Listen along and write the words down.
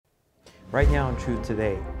Right now in Truth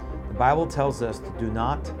Today, the Bible tells us to do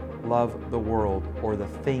not love the world or the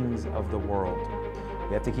things of the world.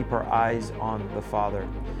 We have to keep our eyes on the Father.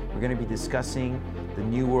 We're going to be discussing the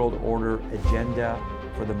New World Order agenda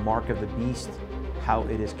for the mark of the beast, how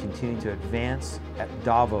it is continuing to advance at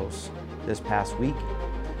Davos this past week.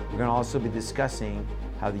 We're going to also be discussing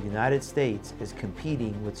how the United States is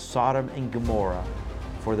competing with Sodom and Gomorrah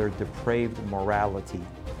for their depraved morality.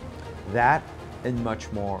 That and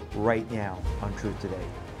much more right now on Truth Today.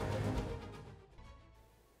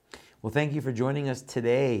 Well, thank you for joining us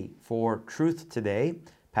today for Truth Today.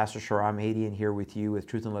 Pastor Shahram Hadian here with you with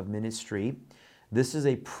Truth and Love Ministry. This is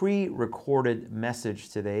a pre-recorded message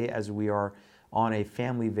today as we are on a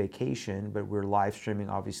family vacation, but we're live streaming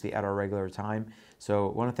obviously at our regular time. So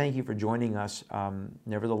I want to thank you for joining us.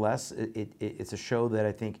 Nevertheless, it's a show that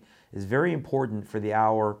I think is very important for the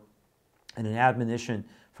hour and an admonition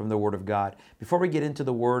from the Word of God. Before we get into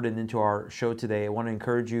the Word and into our show today, I want to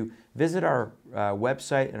encourage you, visit our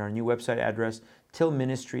website and our new website address,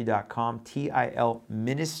 tilministry.com,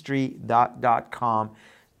 tilministry.com.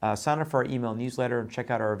 Sign up for our email newsletter and check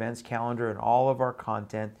out our events calendar and all of our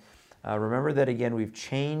content. Remember that, again, we've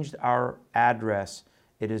changed our address.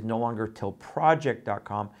 It is no longer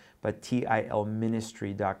tilproject.com, but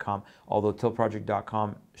tilministry.com, although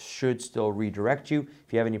tilproject.com should still redirect you.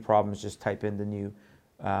 If you have any problems, just type in the new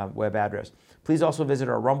web address. Please also visit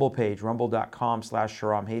our Rumble page,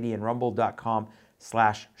 rumble.com/Shahram Hadian,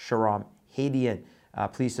 rumble.com/Shahram Hadian.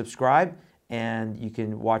 Please subscribe, and you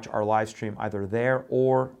can watch our live stream either there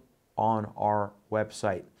or on our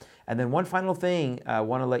website. And then one final thing, I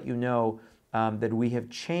want to let you know that we have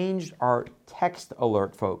changed our text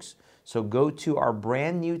alert, folks. So go to our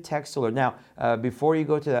brand new text alert. Now, before you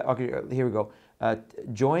go to that, okay, here we go.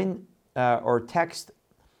 Join or text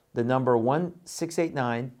the number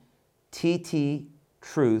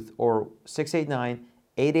 1689-TT-TRUTH or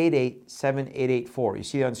 689-888-7884. You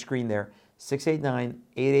see it on screen there,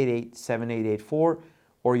 689-888-7884,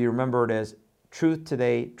 or you remember it as Truth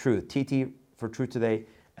Today, Truth, TT for Truth Today,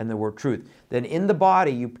 and the word truth. Then in the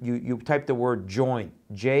body, you type the word join,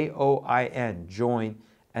 Join, join,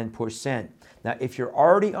 and push send. Now, if you're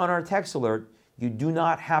already on our text alert, you do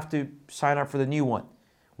not have to sign up for the new one.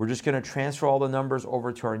 We're just going to transfer all the numbers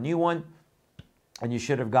over to our new one, and you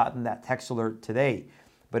should have gotten that text alert today.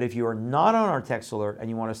 But if you are not on our text alert and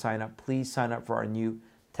you want to sign up, please sign up for our new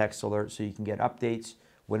text alert so you can get updates.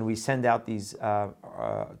 When we send out these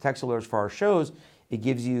text alerts for our shows, it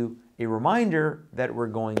gives you a reminder that we're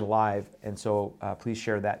going live, and so please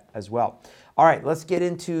share that as well. All right, let's get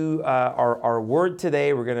into our word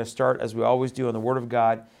today. We're going to start, as we always do, on the Word of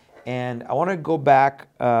God. And I want to go back.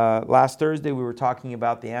 Last Thursday, we were talking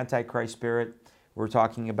about the Antichrist spirit. We were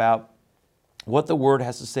talking about what the Word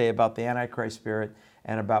has to say about the Antichrist spirit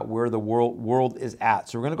and about where the world is at.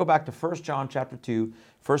 So we're going to go back to 1 John chapter 2,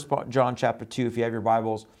 1 John chapter 2, if you have your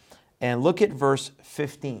Bibles, and look at verse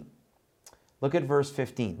 15. Look at verse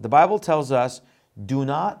 15. The Bible tells us, do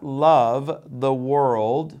not love the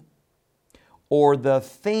world or the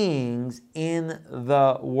things in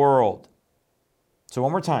the world. So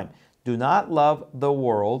one more time, do not love the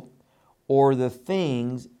world or the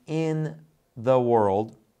things in the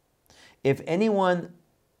world. If anyone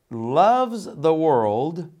loves the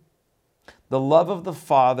world, the love of the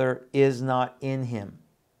Father is not in him.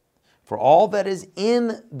 For all that is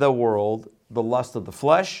in the world, the lust of the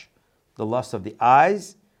flesh, the lust of the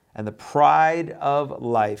eyes, and the pride of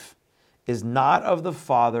life, is not of the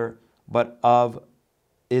Father, but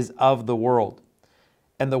is of the world.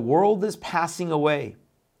 And the world is passing away,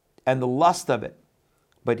 and the lust of it.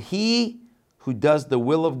 But he who does the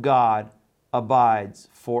will of God abides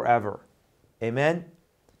forever. Amen?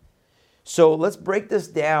 So let's break this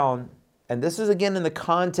down. And this is again in the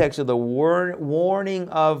context of the warning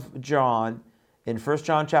of John in 1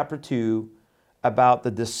 John chapter 2 about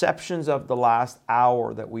the deceptions of the last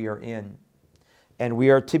hour that we are in. And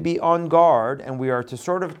we are to be on guard, and we are to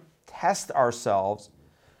sort of test ourselves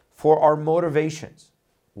for our motivations.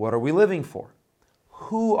 What are we living for?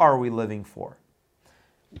 Who are we living for?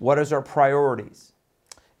 What is our priorities?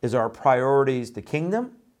 Is our priorities the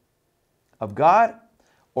kingdom of God,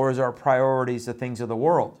 or is our priorities the things of the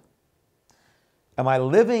world? Am I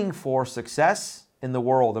living for success in the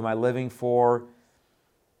world? Am I living for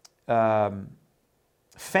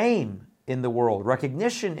fame in the world,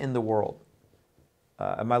 recognition in the world?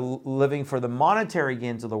 Am I living for the monetary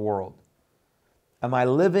gains of the world? Am I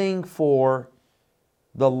living for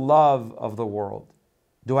the love of the world?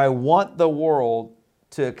 Do I want the world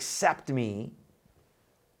to accept me,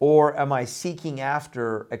 or am I seeking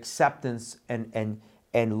after acceptance and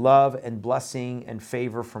love and blessing and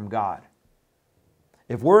favor from God?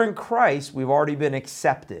 If we're in Christ, we've already been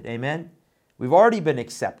accepted. Amen? We've already been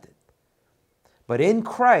accepted. But in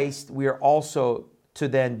Christ, we are also to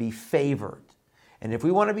then be favored. And if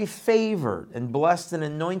we want to be favored and blessed and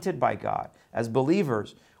anointed by God as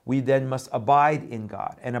believers, we then must abide in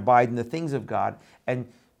God and abide in the things of God and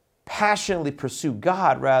passionately pursue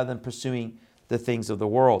God rather than pursuing the things of the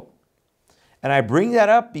world. And I bring that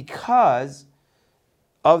up because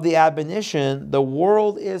of the admonition, the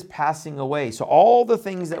world is passing away. So all the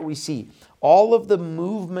things that we see, all of the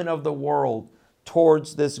movement of the world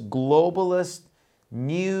towards this globalist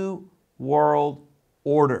new world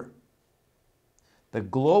order. The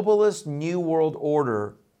globalist new world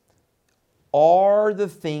order are the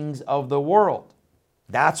things of the world.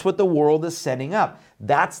 That's what the world is setting up.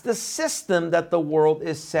 That's the system that the world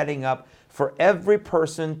is setting up for every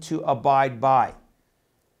person to abide by.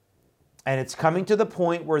 And it's coming to the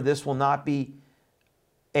point where this will not be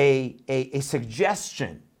a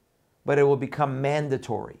suggestion, but it will become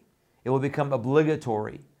mandatory. It will become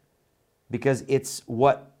obligatory because it's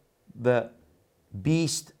what the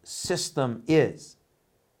beast system is.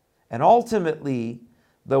 And ultimately,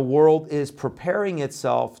 the world is preparing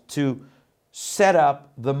itself to set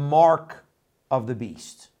up the mark of the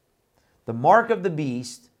beast. The mark of the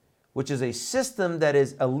beast, which is a system that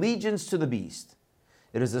is allegiance to the beast.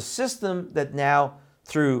 It is a system that now,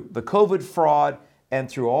 through the COVID fraud and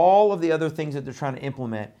through all of the other things that they're trying to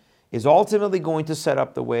implement, is ultimately going to set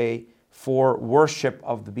up the way for worship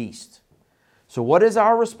of the beast. So what is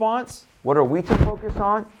our response? What are we to focus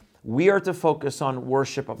on? We are to focus on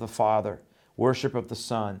worship of the Father, worship of the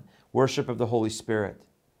Son, worship of the Holy Spirit.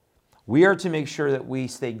 We are to make sure that we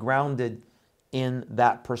stay grounded in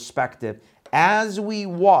that perspective as we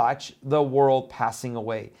watch the world passing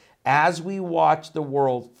away, as we watch the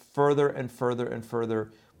world further and further and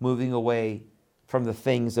further moving away from the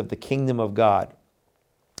things of the kingdom of God.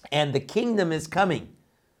 And the kingdom is coming.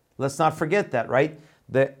 Let's not forget that, right?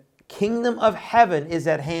 The kingdom of heaven is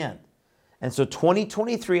at hand. And so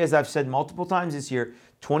 2023, as I've said multiple times this year,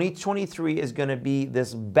 2023 is going to be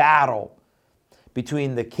this battle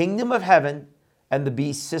between the kingdom of heaven and the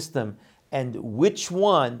beast system, and which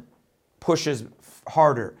one pushes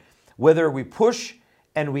harder. Whether we push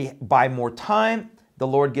and we buy more time, the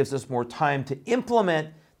Lord gives us more time to implement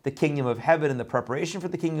the kingdom of heaven and the preparation for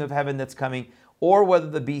the kingdom of heaven that's coming, or whether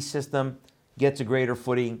the beast system gets a greater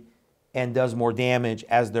footing and does more damage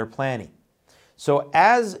as they're planning. So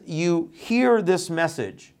as you hear this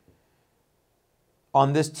message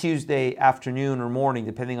on this Tuesday afternoon or morning,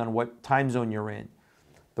 depending on what time zone you're in,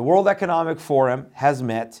 the World Economic Forum has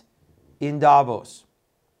met in Davos.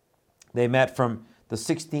 They met from the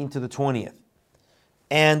 16th to the 20th.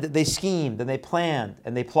 And they schemed and they planned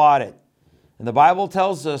and they plotted. And the Bible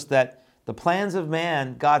tells us that the plans of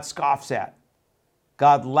man, God scoffs at.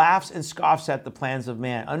 God laughs and scoffs at the plans of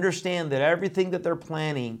man. Understand that everything that they're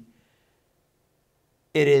planning,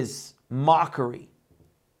 it is mockery.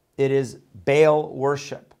 It is Baal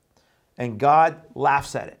worship. And God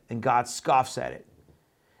laughs at it and God scoffs at it.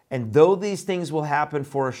 And though these things will happen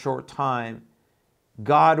for a short time,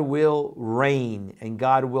 God will reign and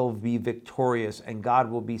God will be victorious and God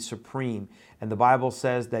will be supreme. And the Bible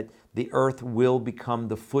says that the earth will become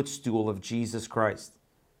the footstool of Jesus Christ.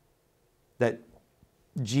 That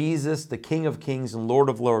Jesus, the King of Kings and Lord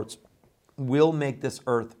of Lords, will make this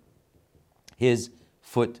earth his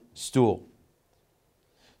footstool.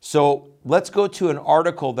 So let's go to an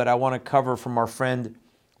article that I want to cover from our friend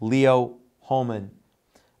Leo Holman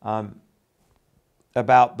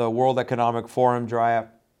about the World Economic Forum, Drya.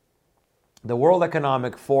 The World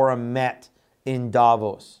Economic Forum met in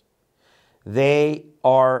Davos. They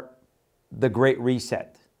are the Great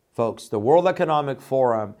Reset, folks. The World Economic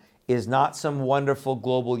Forum is not some wonderful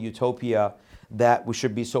global utopia that we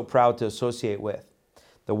should be so proud to associate with.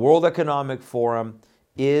 The World Economic Forum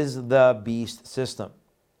is the beast system.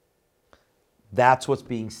 That's what's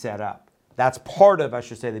being set up. That's part of, I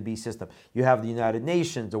should say, the beast system. You have the United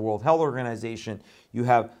Nations, the World Health Organization. You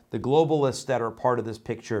have the globalists that are part of this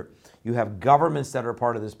picture. You have governments that are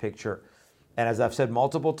part of this picture. And as I've said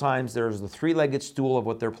multiple times, there's the three-legged stool of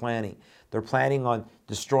what they're planning. They're planning on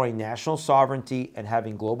destroying national sovereignty and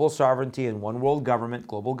having global sovereignty and one world government,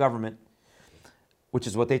 global government, which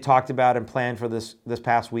is what they talked about and planned for this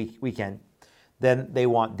past weekend. Then they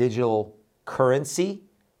want digital currency,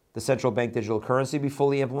 the central bank digital currency be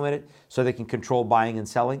fully implemented so they can control buying and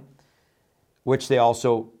selling, which they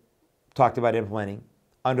also talked about implementing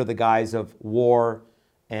under the guise of war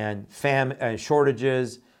and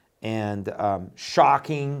shortages and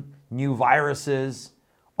shocking new viruses,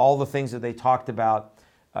 all the things that they talked about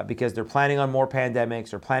because they're planning on more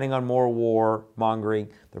pandemics, they're planning on more war mongering,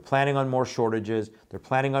 they're planning on more shortages, they're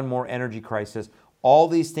planning on more energy crisis. All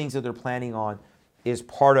these things that they're planning on is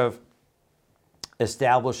part of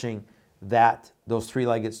establishing those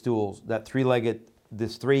three-legged stools,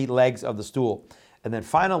 this 3 legs of the stool. And then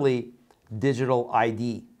finally, digital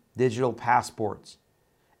ID, digital passports.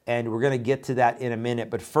 And we're going to get to that in a minute.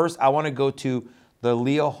 But first, I want to go to the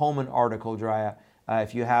Leo Hohmann article, Drya,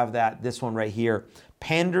 if you have this one right here.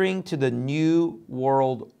 Pandering to the New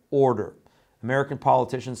World Order. American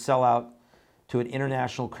politicians sell out to an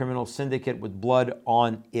international criminal syndicate with blood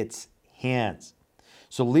on its hands.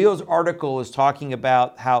 So Leo's article is talking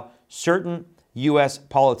about how certain U.S.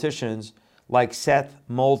 politicians like Seth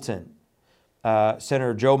Moulton,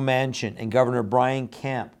 Senator Joe Manchin, and Governor Brian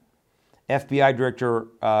Kemp, FBI Director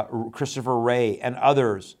Christopher Wray, and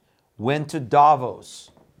others went to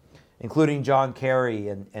Davos, including John Kerry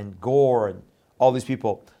and Gore and all these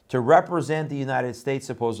people, to represent the United States,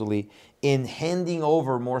 supposedly, in handing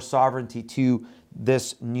over more sovereignty to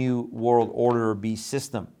this New World Order beast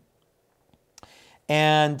system.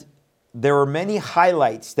 And there are many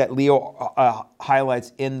highlights that Leo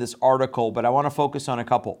highlights in this article, but I want to focus on a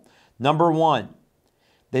couple. Number one,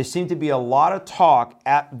 there seemed to be a lot of talk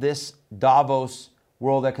at this Davos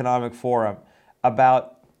World Economic Forum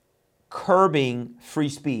about curbing free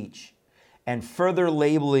speech and further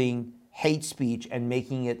labeling hate speech and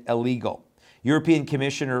making it illegal. European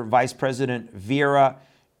Commissioner Vice President Vera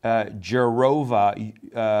Jourova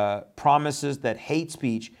promises that hate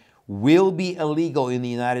speech will be illegal in the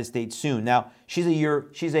United States soon. Now, she's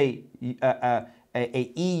a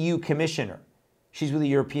EU commissioner. She's with the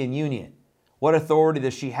European Union. What authority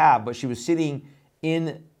does she have? But she was sitting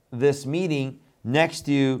in this meeting next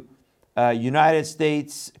to United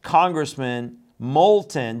States Congressman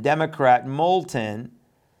Moulton, Democrat Moulton,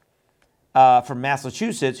 from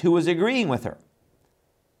Massachusetts, who was agreeing with her.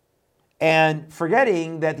 And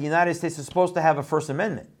forgetting that the United States is supposed to have a First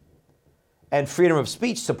Amendment and freedom of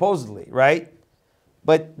speech, supposedly, right?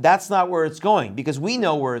 But that's not where it's going, because we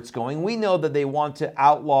know where it's going. We know that they want to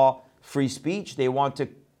outlaw free speech. They want to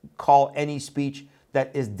call any speech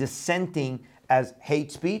that is dissenting as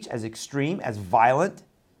hate speech, as extreme, as violent.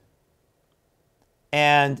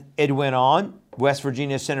 And it went on. West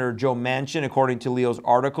Virginia Senator Joe Manchin, according to Leo's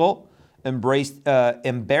article,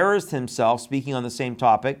 embarrassed himself speaking on the same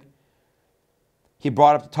topic. He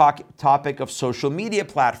brought up the topic of social media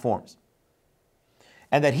platforms,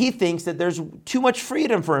 and that he thinks that there's too much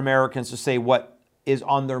freedom for Americans to say what is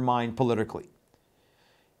on their mind politically.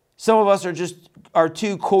 Some of us are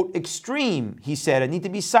too, quote, extreme, he said, and need to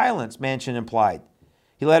be silenced, Manchin implied.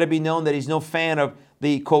 He let it be known that he's no fan of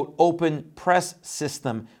the, quote, open press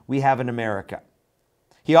system we have in America.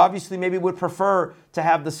 He obviously maybe would prefer to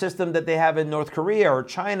have the system that they have in North Korea or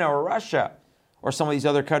China or Russia or some of these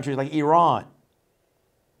other countries like Iran.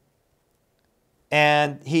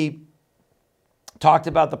 And he talked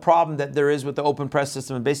about the problem that there is with the open press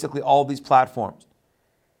system and basically all these platforms.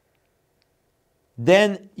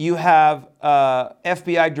 Then you have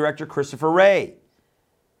FBI Director Christopher Wray,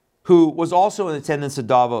 who was also in attendance at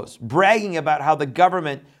Davos, bragging about how the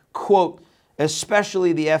government, quote,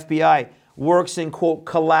 especially the FBI, works in, quote,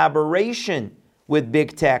 collaboration with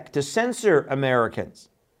big tech to censor Americans.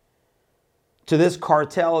 To this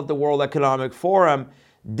cartel at the World Economic Forum,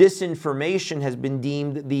 disinformation has been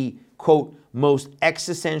deemed the, quote, most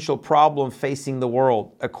existential problem facing the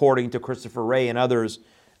world, according to Christopher Wray and others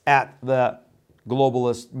at the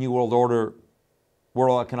globalist New World Order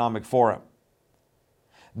World Economic Forum.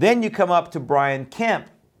 Then you come up to Brian Kemp,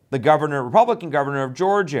 the governor, Republican governor of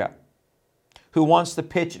Georgia, who wants to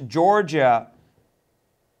pitch Georgia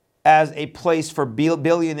as a place for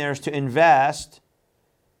billionaires to invest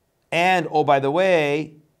and, oh, by the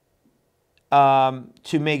way,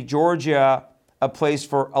 to make Georgia a place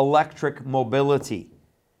for electric mobility.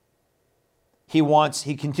 He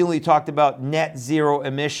continually talked about net zero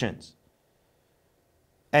emissions.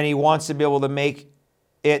 And he wants to be able to make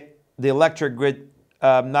it, the electric grid,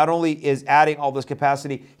 not only is adding all this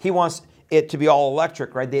capacity, he wants it to be all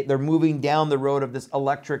electric, right? They're moving down the road of this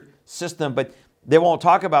electric system, but they won't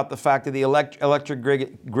talk about the fact that the electric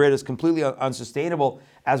grid is completely unsustainable,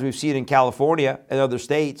 as we've seen in California and other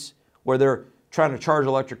states, where they're trying to charge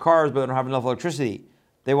electric cars, but they don't have enough electricity.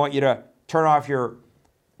 They want you to turn off your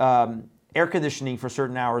air conditioning for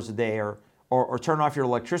certain hours a day, or turn off your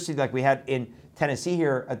electricity, like we had in Tennessee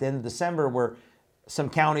here at the end of December, where some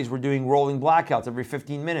counties were doing rolling blackouts every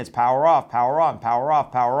 15 minutes, power off, power on, power off,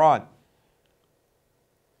 power on.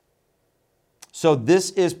 So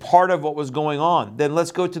this is part of what was going on. Then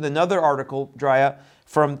let's go to another article, Drya,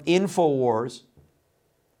 from InfoWars,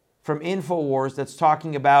 from InfoWars that's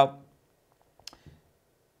talking about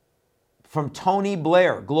from Tony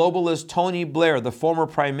Blair, globalist Tony Blair, the former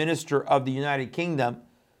Prime Minister of the United Kingdom.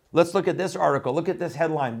 Let's look at this article. Look at this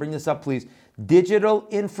headline. Bring this up, please. Digital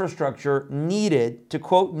infrastructure needed to,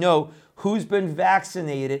 quote, know who's been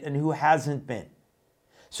vaccinated and who hasn't been.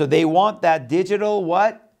 So they want that digital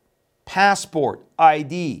what? Passport,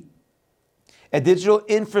 ID. A digital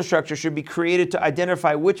infrastructure should be created to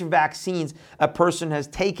identify which vaccines a person has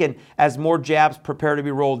taken as more jabs prepare to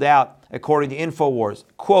be rolled out, according to InfoWars.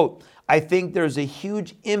 Quote, I think there's a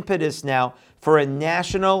huge impetus now for a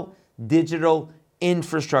national digital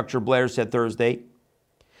infrastructure, Blair said Thursday.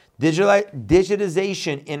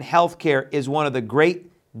 Digitization in healthcare is one of the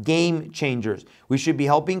great game changers. We should be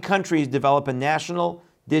helping countries develop a national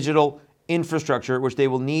digital infrastructure, which they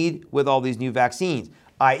will need with all these new vaccines,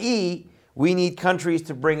 i.e., we need countries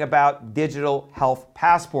to bring about digital health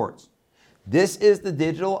passports. This is the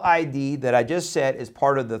digital ID that I just said is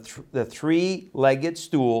part of the three-legged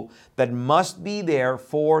stool that must be there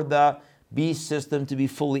for the beast system to be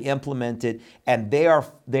fully implemented. And they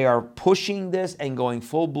are pushing this and going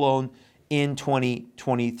full-blown in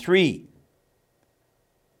 2023.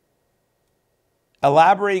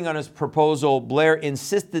 Elaborating on his proposal, Blair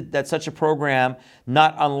insisted that such a program,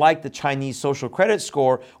 not unlike the Chinese social credit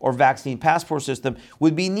score or vaccine passport system,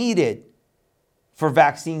 would be needed for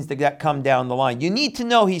vaccines that come down the line. You need to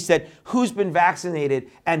know, he said, who's been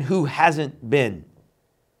vaccinated and who hasn't been.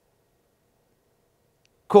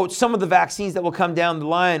 Quote, some of the vaccines that will come down the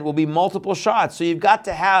line will be multiple shots. So you've got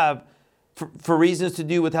to have, for reasons to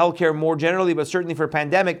do with healthcare more generally, but certainly for a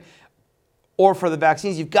pandemic or for the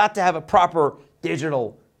vaccines, you've got to have a proper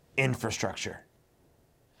digital infrastructure.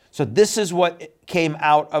 So this is what came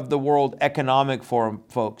out of the World Economic Forum,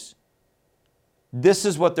 folks. This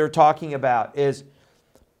is what they're talking about, is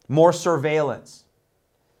more surveillance,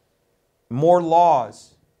 more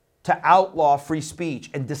laws to outlaw free speech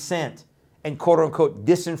and dissent and quote-unquote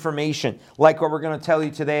disinformation, like what we're going to tell you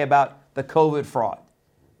today about the COVID fraud.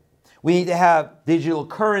 We need to have digital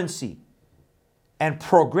currency and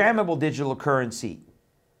programmable digital currency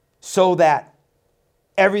so that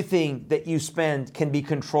everything that you spend can be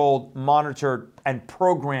controlled, monitored, and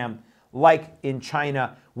programmed, like in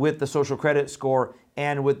China with the social credit score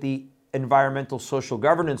and with the environmental social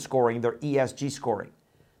governance scoring, their ESG scoring,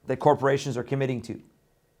 that corporations are committing to.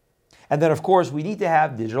 And then, of course, we need to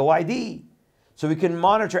have digital ID so we can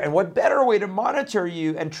monitor. And what better way to monitor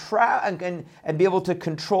you and be able to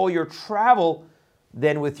control your travel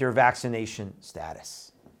than with your vaccination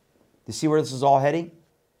status? You see where this is all heading?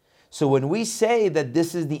 So when we say that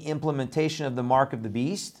this is the implementation of the mark of the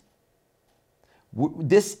beast,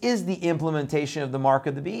 this is the implementation of the mark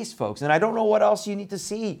of the beast, folks. And I don't know what else you need to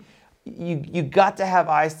see. You got to have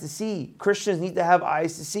eyes to see. Christians need to have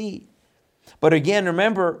eyes to see. But again,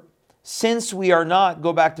 remember, since we are not,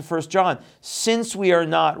 go back to 1 John, since we are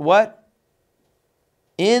not what?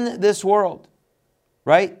 In this world,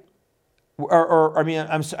 right?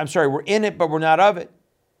 I'm sorry, we're in it, but we're not of it.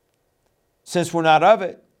 Since we're not of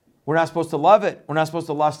it, we're not supposed to love it. We're not supposed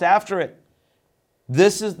to lust after it.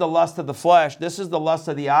 This is the lust of the flesh. This is the lust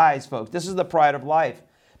of the eyes, folks. This is the pride of life.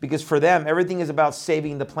 Because for them, everything is about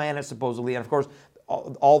saving the planet, supposedly. And of course,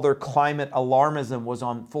 all their climate alarmism was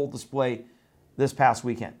on full display this past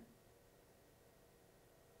weekend.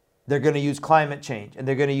 They're going to use climate change, and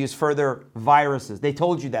they're going to use further viruses. They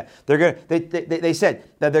told you that. They said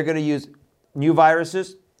that they're going to use new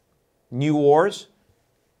viruses, new wars,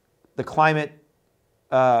 the climate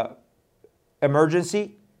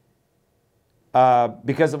emergency,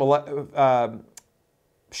 because of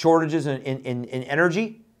shortages in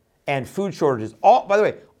energy and food shortages. All, by the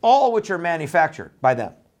way, all of which are manufactured by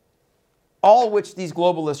them. All of which these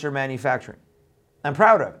globalists are manufacturing. I'm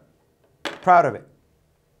proud of it. Proud of it.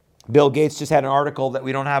 Bill Gates just had an article that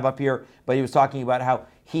we don't have up here, but he was talking about how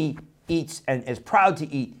he eats and is proud to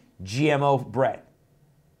eat GMO bread.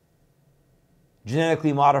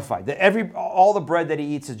 Genetically modified. That all the bread that he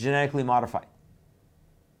eats is genetically modified.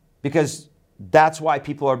 Because that's why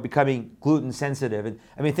people are becoming gluten sensitive. And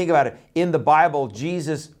I mean, think about it. In the Bible,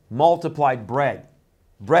 Jesus multiplied bread.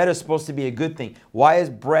 Bread is supposed to be a good thing. Why is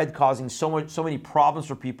bread causing so many problems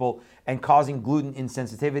for people and causing gluten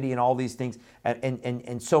insensitivity and all these things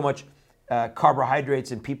and so much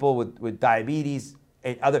carbohydrates in people with diabetes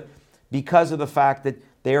and other? Because of the fact that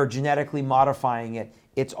they are genetically modifying it.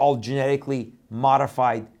 It's all genetically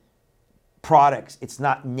modified products. It's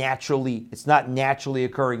not naturally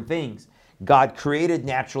occurring things. God created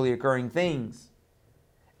naturally occurring things.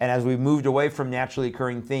 And as we've moved away from naturally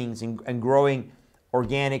occurring things and growing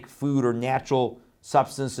organic food or natural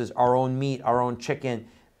substances, our own meat, our own chicken,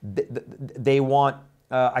 They want,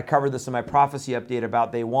 I covered this in my prophecy update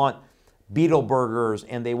about they want beetle burgers,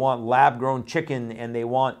 and they want lab-grown chicken, and they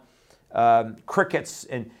want crickets,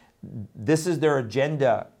 and this is their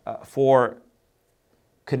agenda for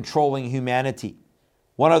controlling humanity.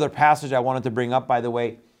 One other passage I wanted to bring up, by the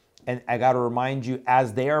way, and I got to remind you,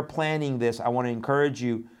 as they are planning this, I want to encourage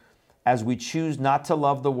you, as we choose not to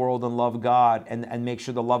love the world and love God and make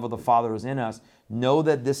sure the love of the Father is in us, know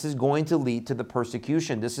that this is going to lead to the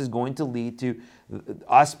persecution. This is going to lead to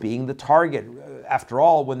us being the target. After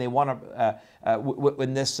all, when they want to,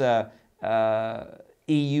 when this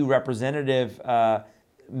EU representative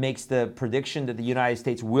makes the prediction that the United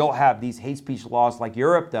States will have these hate speech laws like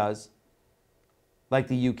Europe does, like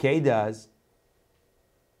the UK does,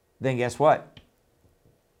 then guess what?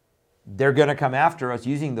 They're going to come after us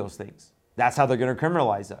using those things. That's how they're going to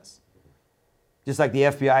criminalize us. Just like the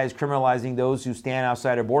FBI is criminalizing those who stand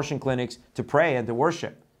outside abortion clinics to pray and to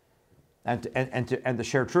worship and to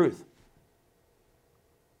share truth.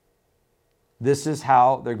 This is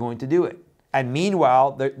how they're going to do it. And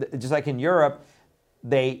meanwhile, just like in Europe,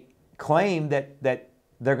 they claim that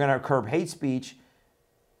they're going to curb hate speech.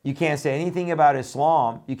 You can't say anything about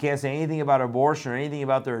Islam. You can't say anything about abortion or anything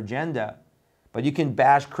about their agenda. But you can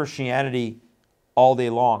bash Christianity all day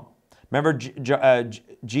long. Remember,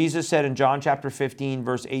 Jesus said in John chapter 15,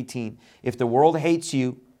 verse 18, if the world hates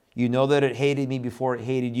you, you know that it hated me before it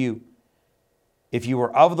hated you. If you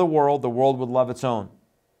were of the world would love its own.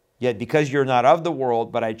 Yet because you're not of the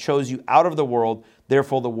world, but I chose you out of the world,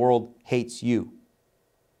 therefore the world hates you.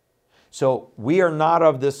 So we are not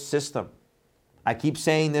of this system. I keep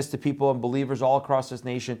saying this to people and believers all across this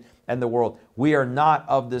nation and the world. We are not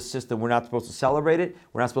of this system. We're not supposed to celebrate it.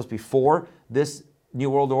 We're not supposed to be for this New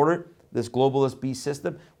World Order, this globalist beast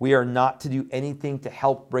system. We are not to do anything to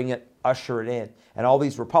help bring it, usher it in. And all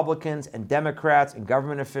these Republicans and Democrats and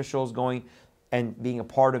government officials going and being a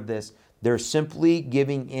part of this, they're simply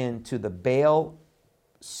giving in to the Baal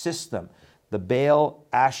system, the Baal,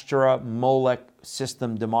 Ashtoreth, Molech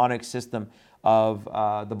system, demonic system of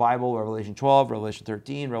the Bible, Revelation 12, Revelation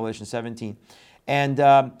 13, Revelation 17.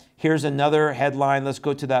 And here's another headline. Let's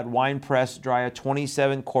go to that wine press, Drea.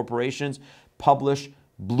 27 corporations publish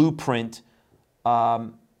blueprint.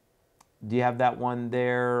 Do you have that one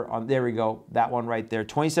there? There we go. That one right there.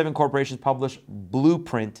 27 corporations publish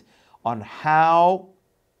blueprint on how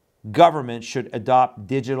government should adopt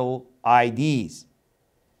digital IDs.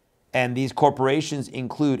 And these corporations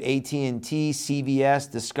include AT&T,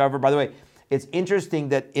 CVS, Discover. By the way, it's interesting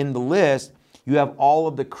that in the list, you have all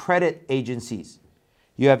of the credit agencies.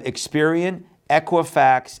 You have Experian,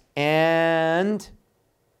 Equifax, and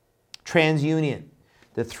TransUnion.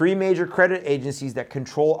 The three major credit agencies that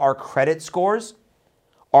control our credit scores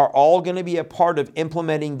are all going to be a part of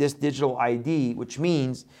implementing this digital ID, which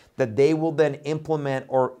means that they will then implement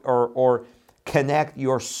or connect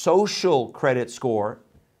your social credit score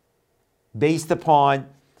based upon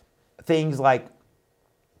things like,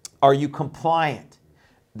 are you compliant?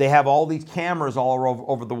 They have all these cameras all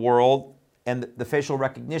over the world and the facial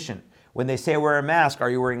recognition. When they say wear a mask, are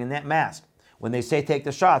you wearing a mask? When they say take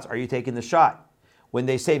the shots, are you taking the shot? When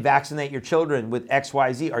they say vaccinate your children with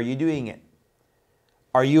XYZ, are you doing it?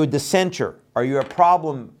 Are you a dissenter? Are you a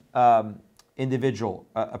problem individual,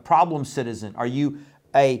 a problem citizen? Are you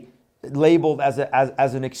labeled as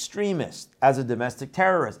an extremist, as a domestic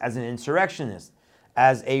terrorist, as an insurrectionist,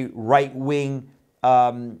 as a right-wing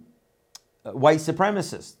white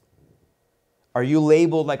supremacist? Are you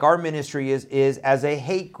labeled like our ministry is as a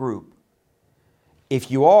hate group?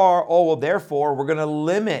 If you are, therefore, we're going to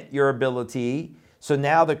limit your ability. So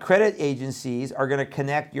now the credit agencies are going to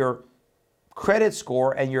connect your credit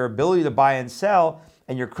score and your ability to buy and sell,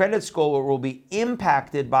 and your credit score will be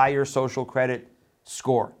impacted by your social credit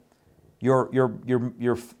score.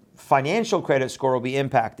 Your financial credit score will be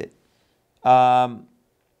impacted.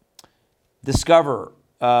 Discover,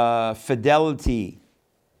 Fidelity,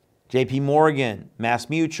 JP Morgan, Mass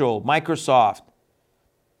Mutual, Microsoft,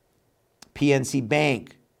 PNC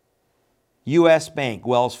Bank, US Bank,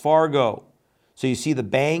 Wells Fargo. So you see the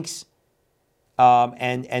banks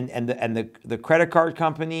and the credit card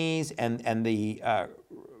companies and the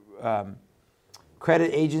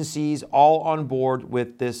credit agencies all on board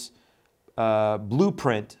with this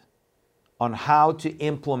blueprint on how to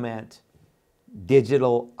implement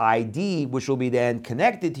digital ID, which will be then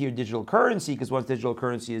connected to your digital currency, because once digital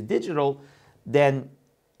currency is digital, then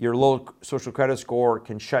your low social credit score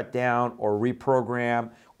can shut down or reprogram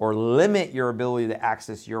or limit your ability to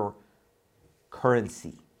access your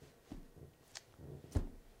currency.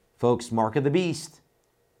 Folks, mark of the beast.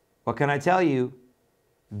 What can I tell you?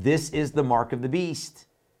 This is the mark of the beast.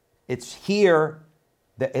 It's here.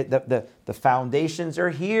 The foundations are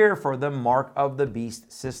here for the mark of the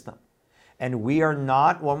beast system. And we are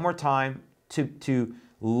not, one more time, to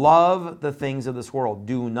love the things of this world.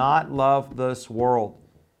 Do not love this world.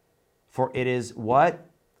 For it is what?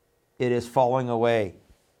 It is falling away.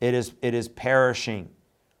 It is perishing.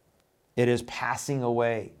 It is passing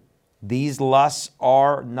away. These lusts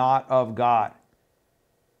are not of God.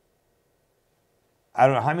 I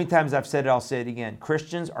don't know how many times I've said it, I'll say it again.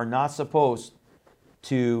 Christians are not supposed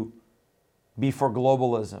to be for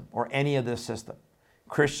globalism or any of this system.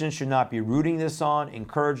 Christians should not be rooting this on,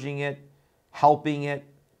 encouraging it, helping it,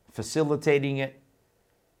 facilitating it.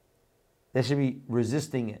 They should be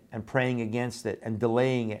resisting it and praying against it and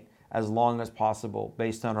delaying it as long as possible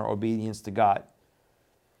based on our obedience to God.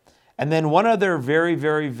 And then one other very,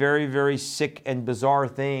 very, very, very sick and bizarre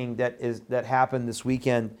thing that happened this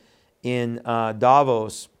weekend in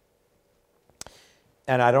Davos.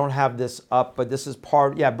 And I don't have this up, but this is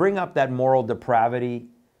part, bring up that moral depravity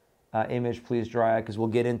image, please, Dry, because we'll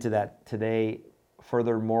get into that today,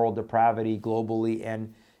 further moral depravity globally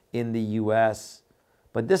and in the U.S.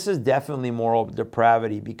 But this is definitely moral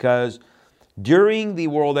depravity because during the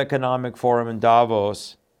World Economic Forum in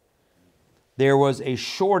Davos, there was a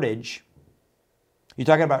shortage. You're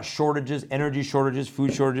talking about shortages, energy shortages,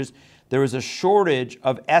 food shortages. There was a shortage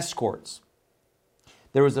of escorts.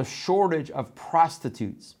 There was a shortage of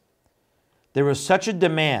prostitutes. There was such a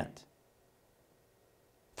demand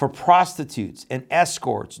for prostitutes and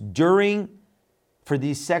escorts for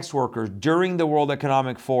these sex workers during the World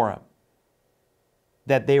Economic Forum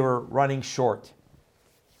that they were running short.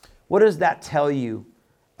 What does that tell you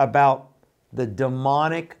about the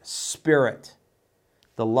demonic spirit?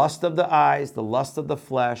 The lust of the eyes, the lust of the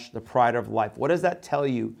flesh, the pride of life. What does that tell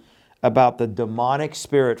you about the demonic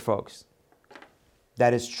spirit, folks?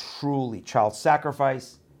 That is truly child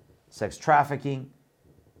sacrifice, sex trafficking,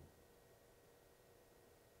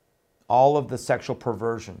 all of the sexual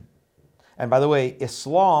perversion. And by the way,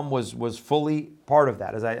 Islam was fully part of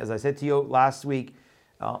that. As I said to you last week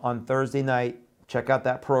on Thursday night, check out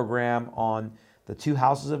that program on the two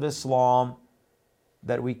houses of Islam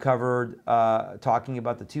that we covered, talking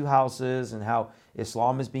about the two houses and how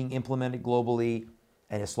Islam is being implemented globally,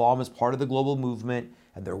 and Islam is part of the global movement,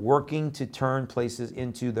 and they're working to turn places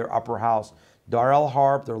into their upper house. Dar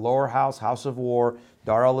al-Harb, their lower house, house of war.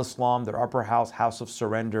 Dar al-Islam, their upper house, house of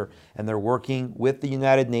surrender. And they're working with the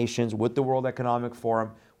United Nations, with the World Economic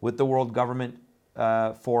Forum, with the World Government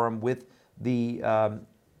Forum, with the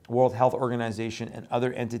World Health Organization and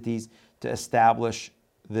other entities to establish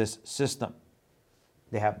this system.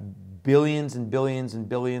 They have billions and billions and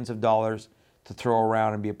billions of dollars to throw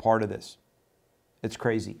around and be a part of this. It's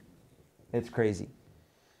crazy. It's crazy.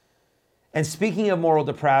 And speaking of moral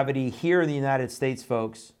depravity, here in the United States,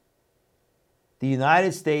 folks, the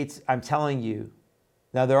United States, I'm telling you,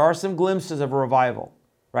 now there are some glimpses of revival,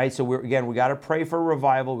 right? So we got to pray for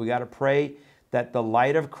revival. We got to pray that the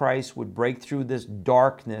light of Christ would break through this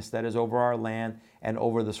darkness that is over our land and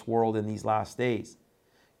over this world in these last days.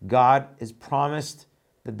 God has promised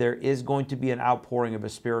that there is going to be an outpouring of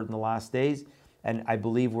His Spirit in the last days, and I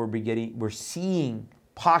believe we're seeing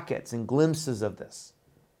pockets and glimpses of this.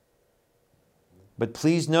 But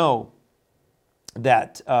please know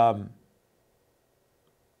that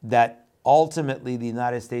that ultimately the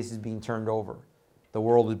United States is being turned over. The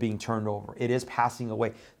world is being turned over. It is passing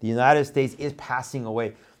away. The United States is passing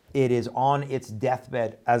away. It is on its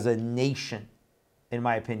deathbed as a nation, in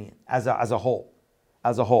my opinion, as a whole.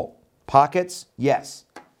 As a whole. Pockets, yes.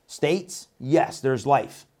 States, yes, there's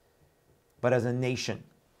life. But as a nation,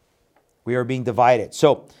 we are being divided.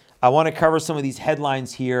 So I want to cover some of these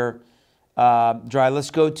headlines here. Let's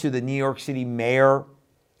go to the New York City mayor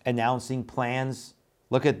announcing plans.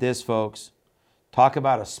 Look at this, folks. Talk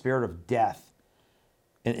about a spirit of death.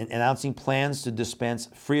 Announcing plans to dispense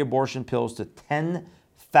free abortion pills to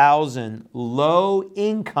 10,000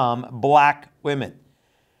 low-income black women.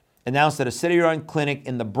 Announced that a city-run clinic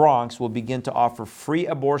in the Bronx will begin to offer free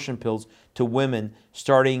abortion pills to women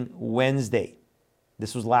starting Wednesday.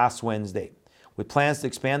 This was last Wednesday, with plans to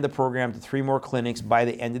expand the program to 3 more clinics by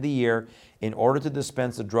the end of the year in order to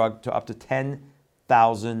dispense the drug to up to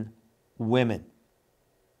 10,000 women.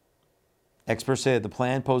 Experts say that the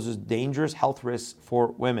plan poses dangerous health risks for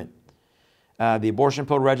women. The abortion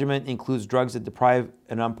pill regimen includes drugs that deprive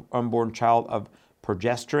an unborn child of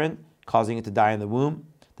progesterone, causing it to die in the womb.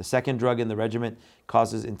 The second drug in the regimen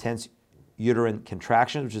causes intense uterine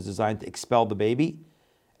contractions, which is designed to expel the baby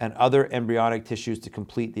and other embryonic tissues to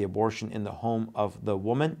complete the abortion in the home of the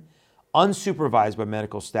woman, unsupervised by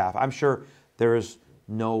medical staff. I'm sure there is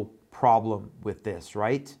no problem with this,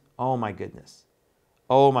 right? Oh my goodness.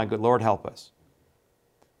 Oh my good Lord, help us.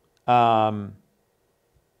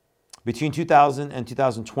 Between 2000 and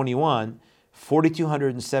 2021,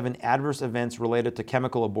 4,207 adverse events related to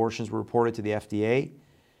chemical abortions were reported to the FDA.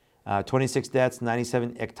 26 deaths,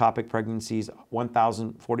 97 ectopic pregnancies,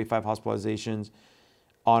 1,045 hospitalizations,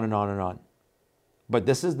 on and on and on. But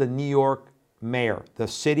this is the New York mayor. The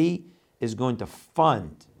city is going to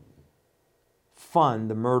fund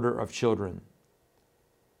the murder of children.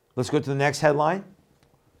 Let's go to the next headline.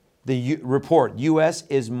 The report, U.S.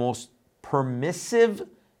 is most permissive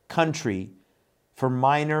country for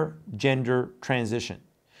minor gender transition.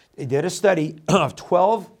 They did a study of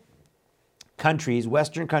 12 countries,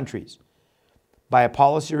 Western countries, by a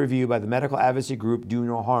policy review by the medical advocacy group Do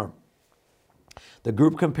No Harm. The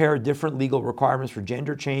group compared different legal requirements for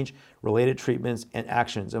gender change, related treatments, and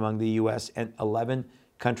actions among the U.S. and 11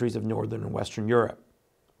 countries of Northern and Western Europe.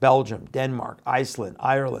 Belgium, Denmark, Iceland,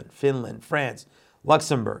 Ireland, Finland, France,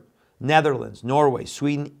 Luxembourg, Netherlands, Norway,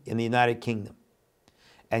 Sweden, and the United Kingdom.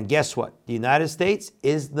 And guess what? The United States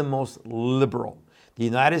is the most liberal. The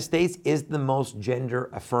United States is the most gender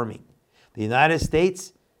affirming. The United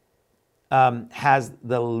States has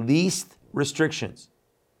the least restrictions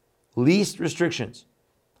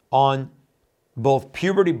on both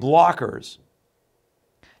puberty blockers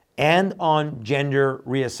and on gender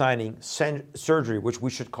reassigning surgery, which we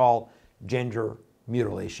should call gender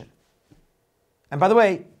mutilation. And by the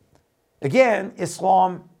way, again,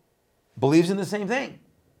 Islam believes in the same thing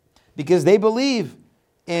because they believe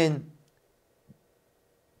in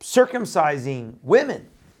circumcising women,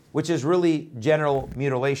 which is really genital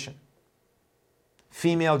mutilation.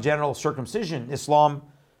 Female genital circumcision, Islam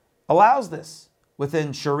allows this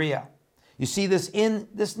within Sharia. You see this in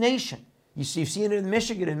this nation. You see it in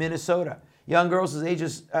Michigan and Minnesota. Young girls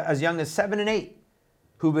as young as 7 and 8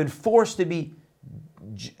 who've been forced to be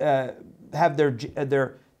have their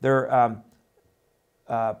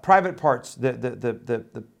private parts,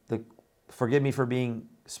 the forgive me for being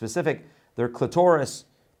specific, their clitoris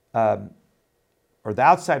or the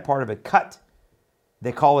outside part of it cut.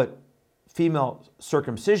 They call it female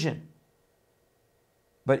circumcision.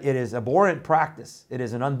 But it is abhorrent practice. It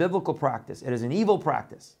is an unbiblical practice. It is an evil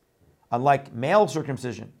practice. Unlike male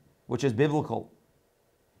circumcision, which is biblical.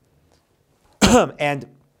 And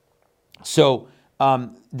so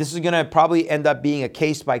this is going to probably end up being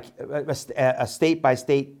a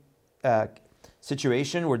state-by-state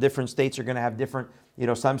situation where different states are going to have different,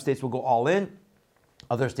 some states will go all in.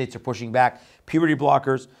 Other states are pushing back. Puberty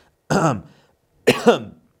blockers,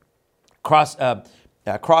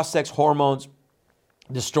 cross-sex hormones,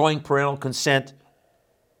 destroying parental consent.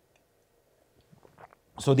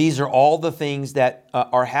 So these are all the things that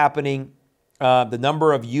are happening. The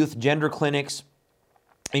number of youth gender clinics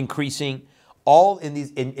increasing. All in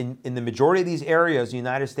these, in the majority of these areas, the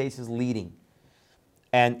United States is leading,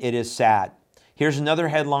 and it is sad. Here's another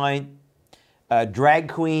headline: drag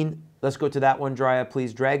queen. Let's go to that one, Drya,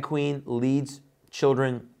 please. Drag queen leads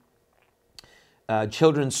children's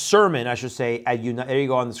sermon, I should say. There you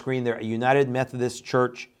go on the screen there. At United Methodist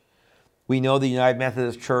Church. We know the United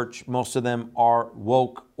Methodist Church. Most of them are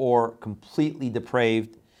woke or completely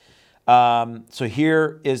depraved. So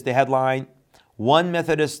here is the headline: one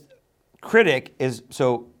Methodist critic is,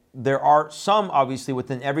 so there are some obviously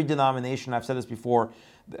within every denomination, I've said this before,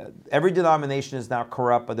 every denomination is now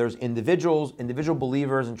corrupt, but there's individual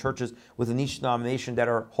believers and churches within each denomination that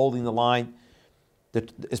are holding the line.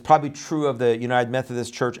 That is probably true of the United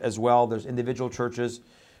Methodist Church as well. There's individual churches.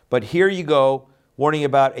 But here you go, warning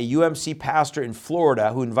about a UMC pastor in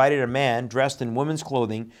Florida who invited a man dressed in women's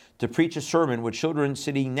clothing to preach a sermon with children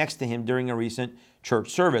sitting next to him during a recent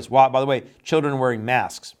church service. Wow, by the way, children wearing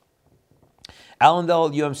masks. Allendale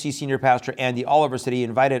UMC senior pastor Andy Oliver said he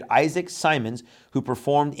invited Isaac Simons, who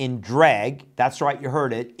performed in drag, that's right, you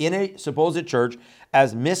heard it, in a supposed church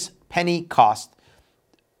as Miss Pentecost.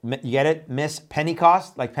 You get it? Miss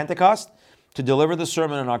Pentecost, like Pentecost, to deliver the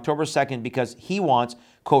sermon on October 2nd because he wants,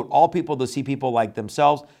 quote, all people to see people like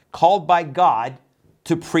themselves, called by God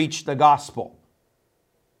to preach the gospel.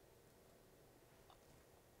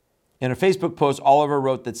 In a Facebook post, Oliver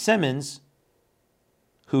wrote that Simmons,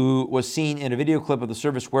 who was seen in a video clip of the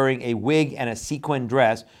service wearing a wig and a sequin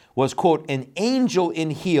dress, was, quote, an angel in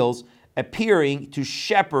heels appearing to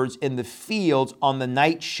shepherds in the fields on the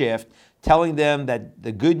night shift, telling them that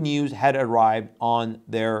the good news had arrived on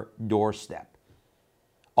their doorstep.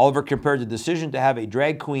 Oliver compared the decision to have a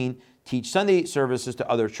drag queen teach Sunday services to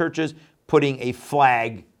other churches, putting a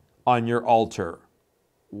flag on your altar.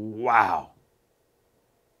 Wow.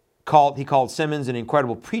 He called Simmons an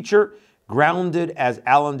incredible preacher, grounded as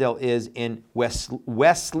Allendale is in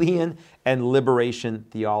Wesleyan and liberation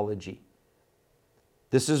theology.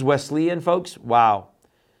 This is Wesleyan, folks. Wow.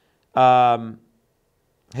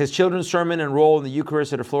 His children's sermon and role in the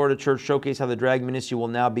Eucharist at a Florida church showcase how the drag ministry will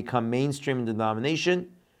now become mainstream in the denomination.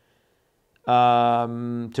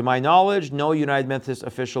 To my knowledge, no United Methodist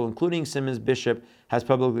official, including Simmons Bishop, has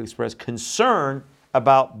publicly expressed concern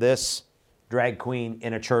about this drag queen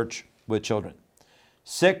in a church with children.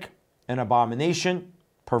 Sick, an abomination,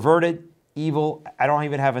 perverted, evil. I don't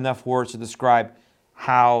even have enough words to describe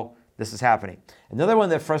how this is happening. Another one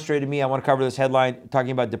that frustrated me, I want to cover this headline,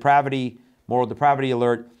 talking about depravity, moral depravity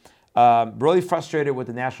alert. Really frustrated with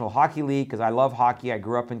the National Hockey League because I love hockey. I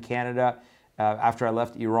grew up in Canada after I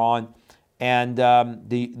left Iran. And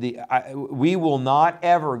we will not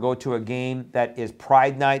ever go to a game that is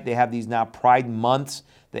Pride Night. They have these now Pride Months,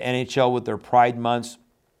 the NHL with their Pride Months.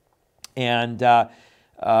 And but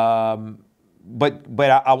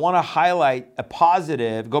I want to highlight a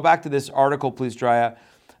positive. Go back to this article, please, Drya.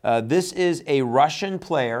 This is a Russian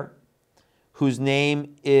player whose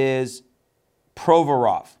name is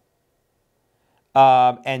Provorov.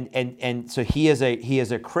 And so he is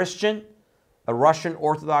a Christian, a Russian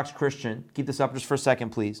Orthodox Christian. Keep this up just for a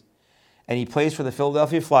second, please. And he plays for the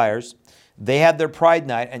Philadelphia Flyers. They had their Pride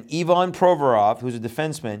Night, and Ivan Provorov, who's a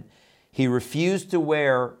defenseman, he refused to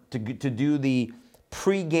do the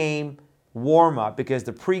pregame warm-up because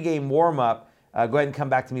the pregame warm-up, go ahead and come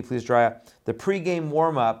back to me, please, Drya. The pregame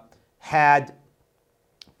warm-up had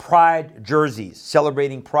Pride jerseys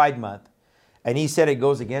celebrating Pride Month, and he said it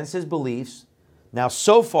goes against his beliefs. Now,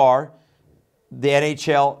 so far, the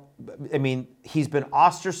NHL, I mean, he's been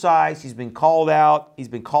ostracized, he's been called out, he's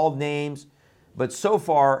been called names, but so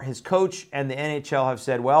far, his coach and the NHL have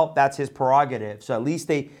said, well, that's his prerogative. So at least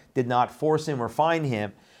they did not force him or fine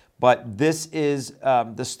him. But this is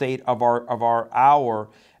the state of our hour.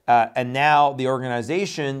 And now the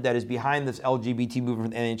organization that is behind this LGBT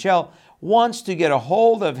movement from the NHL wants to get a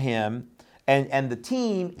hold of him and the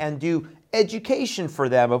team and do education for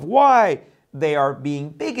them of why they are being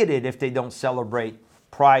bigoted if they don't celebrate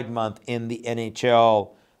Pride Month in the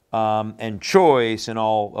NHL and choice and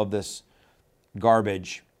all of this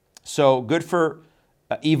garbage. So good for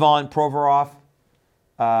Ivan Provorov.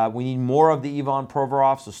 We need more of the Ivan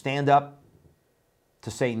Provorov, so stand up to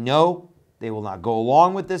say no. They will not go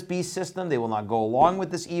along with this beast system. They will not go along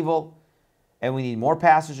with this evil. And we need more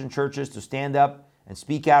pastors and churches to stand up and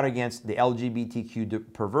speak out against the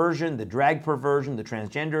LGBTQ perversion, the drag perversion, the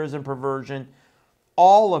transgenderism perversion.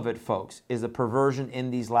 All of it, folks, is a perversion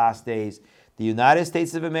in these last days. The United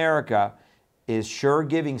States of America is sure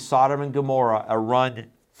giving Sodom and Gomorrah a run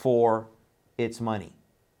for its money.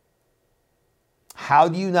 How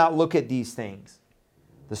do you not look at these things?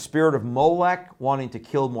 The spirit of Molech wanting to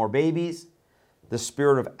kill more babies, the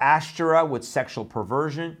spirit of Ashtoreth with sexual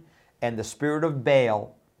perversion, and the spirit of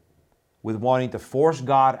Baal with wanting to force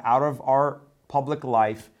God out of our public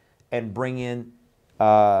life and bring in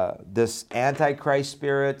this antichrist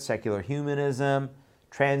spirit, secular humanism,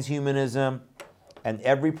 transhumanism, and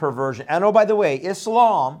every perversion. And oh, by the way,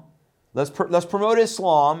 Islam, let's promote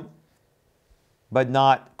Islam, but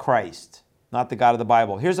not Christ, not the God of the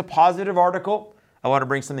Bible. Here's a positive article. I want to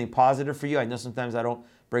bring something positive for you. I know sometimes I don't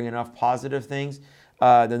bring enough positive things.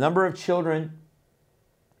 The number of children,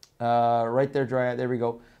 right there, Drya, there we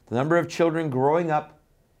go. The number of children growing up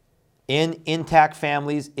in intact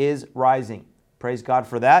families is rising. Praise God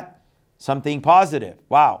for that. Something positive.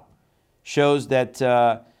 Wow. Shows that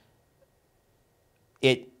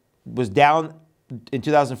it was down in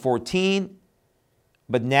 2014,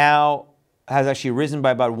 but now has actually risen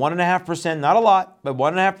by about 1.5%, not a lot, but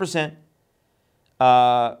 1.5%,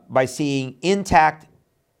 by seeing intact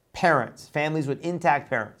parents, families with intact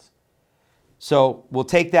parents. So we'll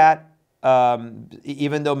take that,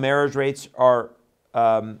 even though marriage rates are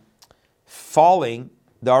falling.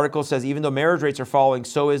 The article says even though marriage rates are falling,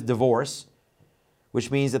 so is divorce,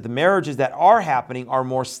 which means that the marriages that are happening are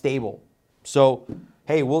more stable. So,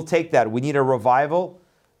 hey, we'll take that. We need a revival.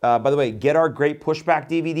 By the way, get our Great Pushback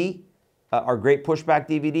DVD. Our Great Pushback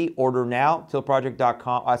DVD. Order now.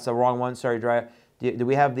 Tillproject.com. That's the wrong one. Sorry, Drya. Do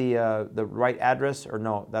we have the right address? Or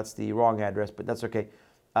no, that's the wrong address, but that's okay.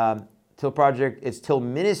 Till Project, it's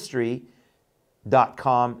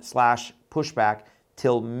tillministry.com/pushback.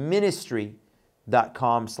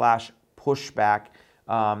 Tillministry.com/pushback.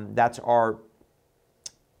 That's our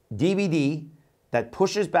DVD that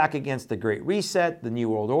pushes back against the Great Reset, the New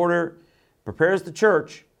World Order, prepares the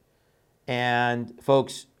church. And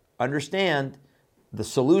folks, understand the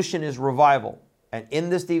solution is revival. And in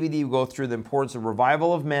this DVD, we go through the importance of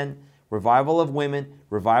revival of men, revival of women,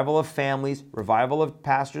 revival of families, revival of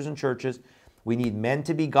pastors and churches. We need men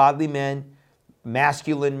to be godly men,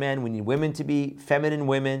 masculine men. We need women to be feminine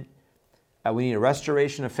women. We need a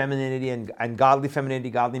restoration of femininity and godly femininity,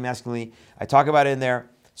 godly masculinity. I talk about it in there.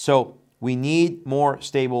 So we need more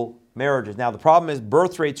stable marriages. Now, the problem is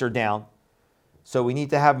birth rates are down, so we need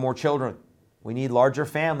to have more children. We need larger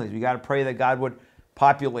families. We got to pray that God would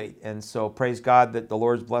populate. And so praise God that the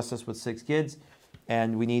Lord's blessed us with 6 kids,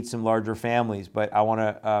 and we need some larger families. But I want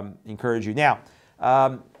to encourage you. Now,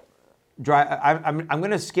 I'm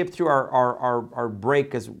going to skip through our break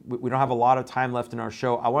because we don't have a lot of time left in our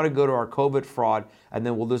show. I want to go to our COVID fraud, and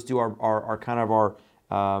then we'll just do our kind of our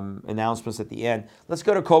announcements at the end. Let's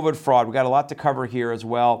go to COVID fraud. We got a lot to cover here as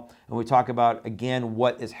well, and we talk about again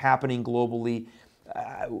what is happening globally,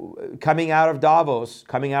 coming out of Davos,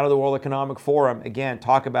 coming out of the World Economic Forum. Again,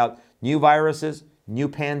 talk about new viruses, new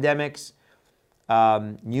pandemics,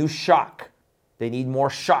 new shock. They need more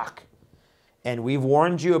shock. And we've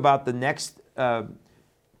warned you about the next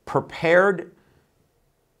prepared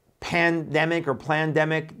pandemic or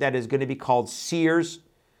plandemic that is going to be called SEERS,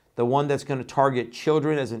 the one that's going to target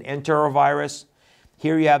children as an enterovirus.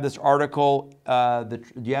 Here you have this article. Do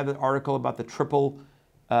you have the article about the triple?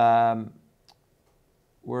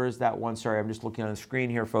 Where is that one? Sorry, I'm just looking on the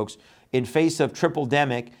screen here, folks. In face of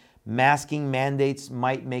triple-demic, masking mandates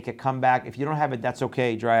might make a comeback. If you don't have it, that's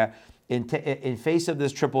okay, Drya. In face of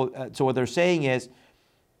this triple, so what they're saying is,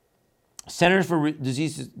 Centers for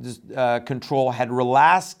Disease Control had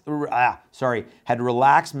relaxed masking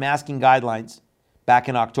guidelines back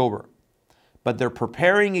in October, but they're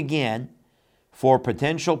preparing again for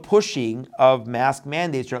potential pushing of mask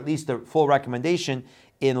mandates, or at least the full recommendation,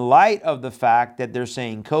 in light of the fact that they're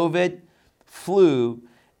saying COVID, flu,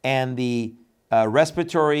 and the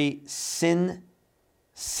respiratory syncytial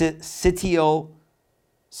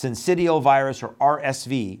virus, or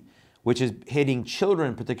RSV, which is hitting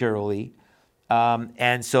children particularly.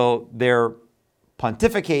 And so they're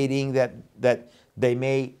pontificating that they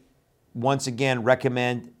may once again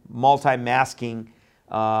recommend multi-masking.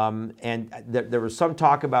 And there was some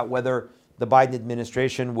talk about whether the Biden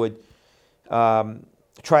administration would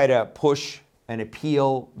try to push and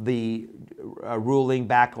appeal the ruling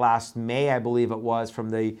back last May, I believe it was, from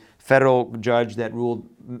the federal judge that ruled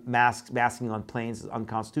masking on planes is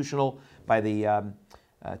unconstitutional by the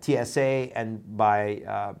TSA and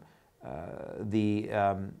by the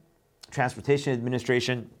Transportation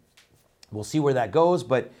Administration. We'll see where that goes,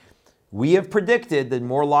 but we have predicted that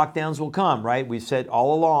more lockdowns will come, right? We've said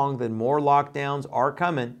all along that more lockdowns are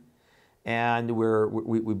coming, and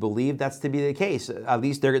we believe that's to be the case. At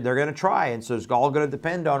least they're going to try, and so it's all going to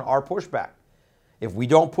depend on our pushback. If we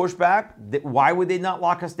don't push back, why would they not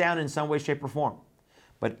lock us down in some way, shape, or form?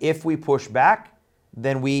 But if we push back,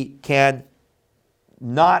 then we can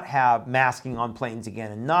not have masking on planes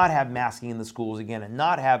again, and not have masking in the schools again, and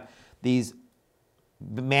not have these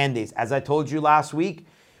mandates. As I told you last week,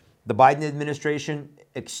 the Biden administration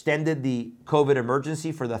extended the COVID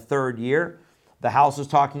emergency for the 3rd year. The House is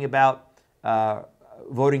talking about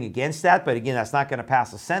voting against that, but again, that's not going to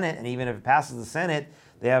pass the Senate. And even if it passes the Senate,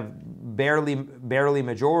 they have barely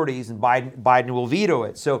majorities, and Biden will veto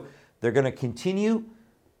it. So they're going to continue.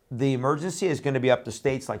 The emergency is going to be up to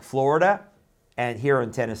states like Florida and here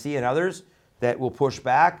in Tennessee and others that will push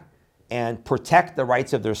back and protect the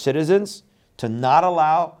rights of their citizens, to not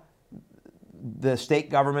allow the state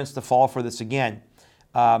governments to fall for this again.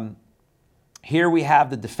 Here we have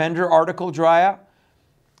the Defender article, Drya,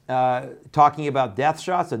 talking about death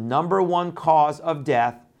shots. The number one cause of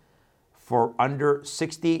death for under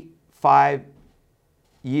 65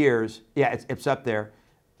 years, it's up there,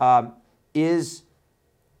 is,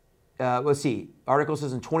 let's see, article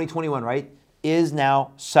says in 2021, right, is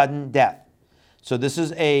now sudden death. So this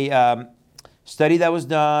is a study that was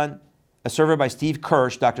done, a survey by Steve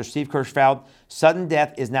Kirsch. Dr. Steve Kirsch found sudden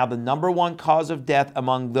death is now the number one cause of death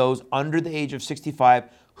among those under the age of 65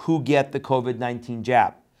 who get the COVID-19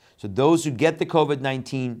 jab. So those who get the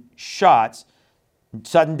COVID-19 shots,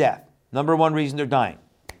 sudden death. Number one reason they're dying,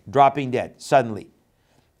 dropping dead suddenly.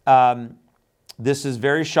 This is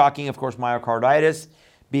very shocking. Of course, myocarditis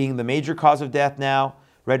being the major cause of death now,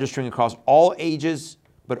 registering across all ages,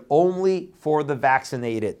 but only for the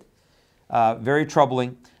vaccinated. Very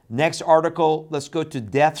troubling. Next article, let's go to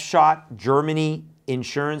Death Shot. Germany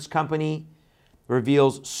insurance company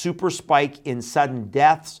reveals super spike in sudden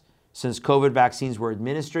deaths since COVID vaccines were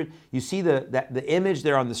administered. You see the image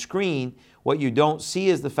there on the screen. What you don't see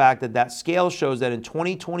is the fact that scale shows that in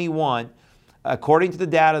 2021, according to the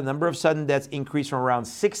data, the number of sudden deaths increased from around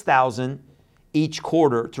 6,000 each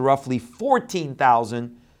quarter to roughly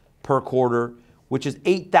 14,000 per quarter, which is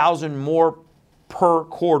 8,000 more per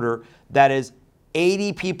quarter. That is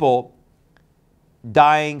 80 people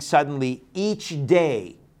dying suddenly each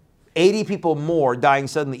day. 80 people more dying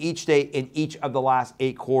suddenly each day in each of the last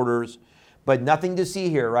 8 quarters. But nothing to see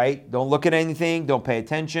here, right? Don't look at anything. Don't pay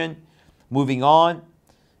attention. Moving on.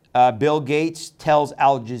 Bill Gates tells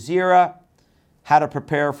Al Jazeera how to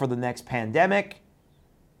prepare for the next pandemic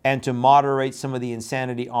and to moderate some of the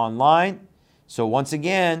insanity online. So once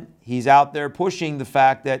again, he's out there pushing the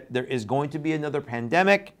fact that there is going to be another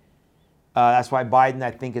pandemic. That's why Biden, I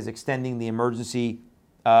think, is extending the emergency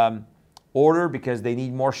order, because they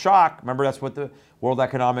need more shock. Remember, that's what the World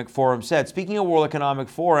Economic Forum said. Speaking of World Economic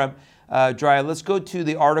Forum, Dry, let's go to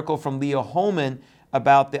the article from Leo Hohmann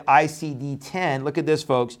about the ICD-10. Look at this,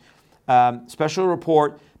 folks. Special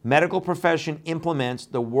report, medical profession implements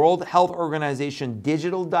the World Health Organization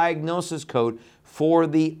digital diagnosis code for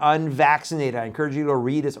the unvaccinated. I encourage you to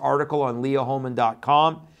read this article on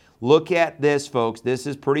leohohmann.com. Look at this, folks. This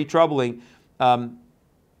is pretty troubling,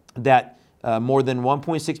 that more than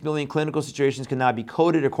 1.6 million clinical situations cannot be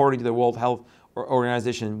coded according to the World Health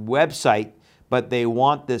Organization website, but they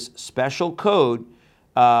want this special code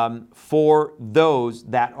for those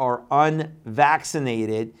that are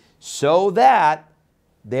unvaccinated, so that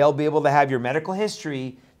they'll be able to have your medical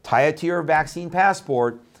history, tie it to your vaccine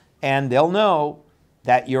passport, and they'll know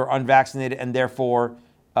that you're unvaccinated and therefore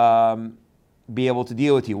be able to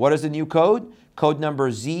deal with you. What is the new code? Code number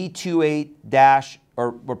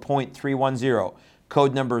Z28-.310.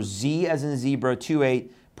 Code number Z as in zebra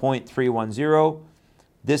 28.310.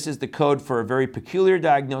 This is the code for a very peculiar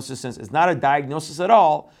diagnosis, since it's not a diagnosis at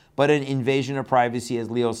all, but an invasion of privacy,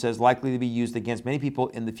 as Leo says, likely to be used against many people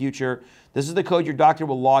in the future. This is the code your doctor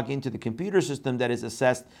will log into the computer system that is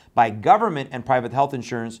assessed by government and private health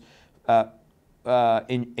insurance,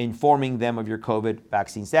 informing them of your COVID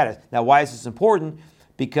vaccine status. Now, why is this important?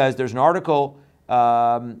 Because there's an article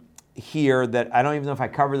here that I don't even know if I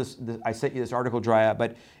cover this. I sent you this article, Dry,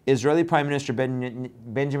 but Israeli Prime Minister Benjamin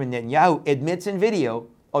Netanyahu admits in video,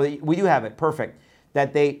 we do have it, perfect,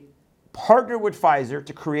 that they partnered with Pfizer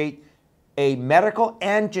to create a medical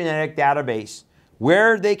and genetic database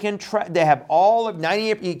where they can they have all of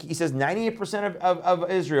 98, he says 98% of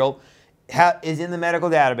Israel is in the medical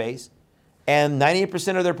database, and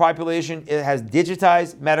 98% of their population has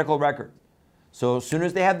digitized medical records. So as soon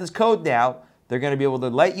as they have this code now, they're going to be able to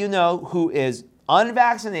let you know who is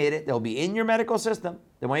unvaccinated. They'll be in your medical system.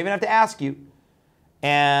 They won't even have to ask you.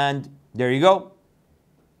 And there you go.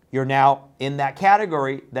 You're now in that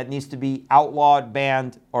category that needs to be outlawed,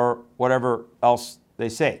 banned, or whatever else they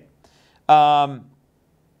say. And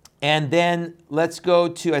then let's go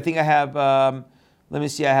to, I think I have, let me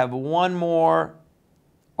see, I have one more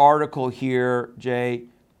article here, Jay.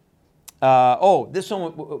 This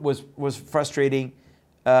one was frustrating.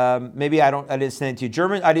 Maybe I didn't send it to you.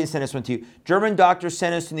 I didn't send this one to you. German doctor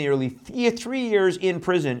sentenced to nearly 3 years in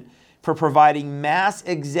prison for providing mass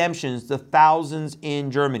exemptions to thousands in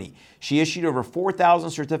Germany. She issued over 4,000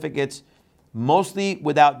 certificates, mostly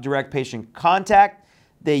without direct patient contact.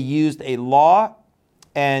 They used a law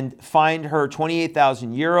and fined her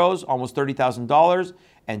 28,000 euros, almost $30,000,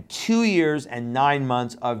 and 2 years and 9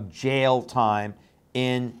 months of jail time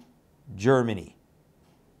in Germany.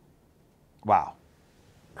 Wow.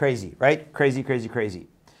 Crazy, right? Crazy, crazy, crazy.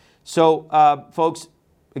 So, folks,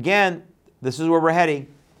 again, this is where we're heading.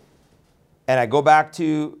 And I go back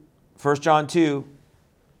to 1 John 2.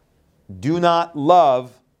 Do not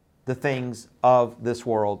love the things of this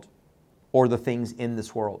world or the things in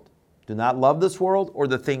this world. Do not love this world or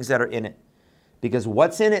the things that are in it. Because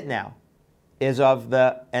what's in it now is of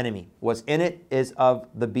the enemy. What's in it is of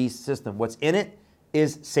the beast system. What's in it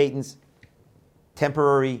is Satan's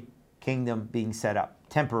temporary kingdom being set up.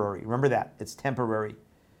 Temporary. Remember that. It's temporary.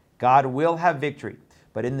 God will have victory.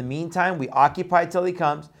 But in the meantime, we occupy till he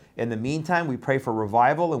comes. In the meantime, we pray for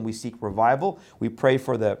revival and we seek revival. We pray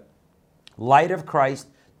for the light of Christ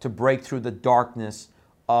to break through the darkness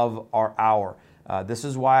of our hour. This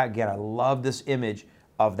is why, again, I love this image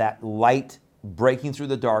of that light breaking through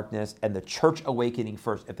the darkness and the church awakening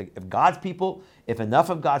first. If God's people, if enough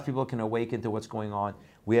of God's people can awaken to what's going on,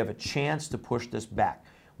 we have a chance to push this back.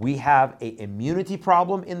 We have an immunity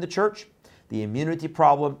problem in the church. The immunity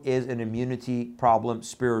problem is an immunity problem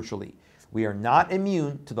spiritually. We are not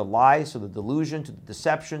immune to the lies, to the delusion, to the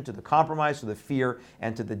deception, to the compromise, to the fear,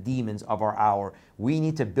 and to the demons of our hour. We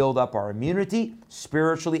need to build up our immunity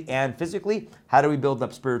spiritually and physically. How do we build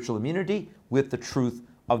up spiritual immunity? With the truth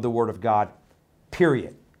of the Word of God.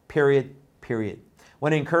 Period. Period. Period. I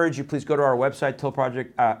want to encourage you, please go to our website,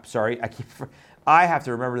 I have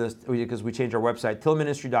to remember this because we changed our website,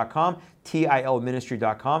 tilministry.com,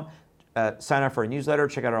 tilministry.com. Sign up for our newsletter,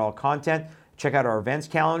 check out all content, check out our events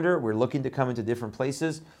calendar. We're looking to come into different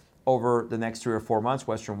places over the next 3 or 4 months: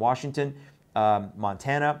 Western Washington,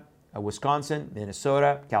 Montana, Wisconsin,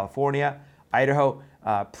 Minnesota, California, Idaho.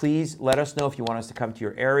 Please let us know if you want us to come to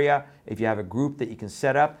your area. If you have a group that you can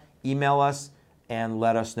set up, email us and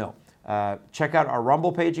let us know. Check out our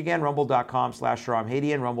Rumble page again, rumble.com/Shahram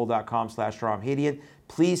Hadian, rumble.com/Shahram Hadian.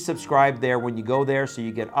 Please subscribe there when you go there so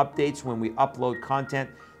you get updates when we upload content,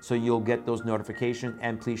 so you'll get those notifications,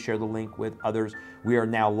 and please share the link with others. We are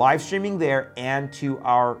now live streaming there and to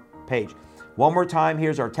our page. One more time,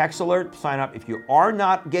 here's our text alert. Sign up. If you are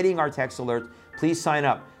not getting our text alert, please sign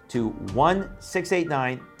up to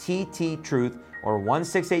 1-689-TT-TRUTH or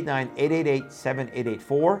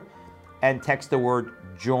 1-689-888-7884 and text the word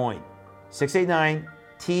JOIN.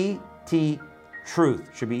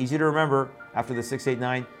 689-TT-TRUTH. Should be easy to remember. After the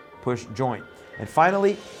 689, push JOIN. And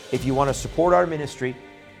finally, if you want to support our ministry,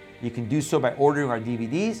 you can do so by ordering our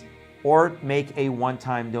DVDs or make a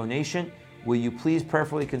one-time donation. Will you please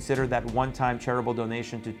prayerfully consider that one-time charitable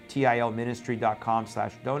donation to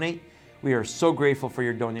tilministry.com/donate. We are so grateful for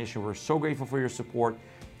your donation. We're so grateful for your support.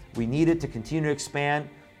 We need it to continue to expand.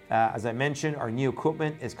 As I mentioned, our new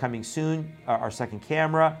equipment is coming soon, our second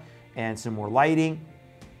camera and some more lighting.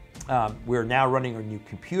 We're now running our new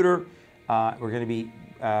computer. We're going to be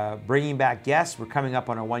bringing back guests. We're coming up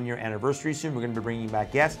on our 1-year anniversary soon. We're going to be bringing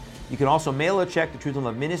back guests. You can also mail a check to Truth and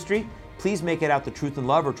Love Ministry. Please make it out to Truth and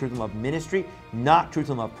Love or Truth and Love Ministry, not Truth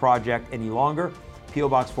and Love Project any longer. P.O.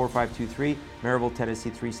 Box 4523, Maryville,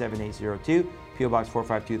 Tennessee 37802. P.O. Box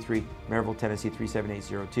 4523, Maryville, Tennessee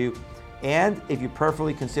 37802. And if you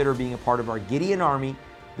prayerfully consider being a part of our Gideon Army,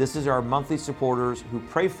 this is our monthly supporters who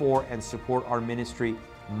pray for and support our ministry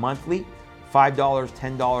monthly. $5,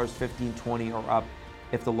 $10, $15, $20 or up.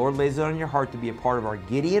 If the Lord lays it on your heart to be a part of our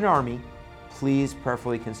Gideon Army, please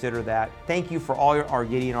prayerfully consider that. Thank you for all our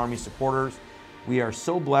Gideon Army supporters. We are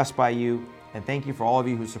so blessed by you, and thank you for all of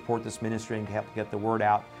you who support this ministry and help get the word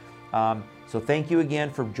out. So thank you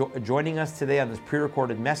again for joining us today on this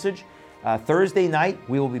pre-recorded message. Thursday night,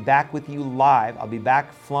 we will be back with you live. I'll be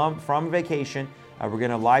back from vacation. We're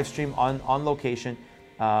going to live stream on location.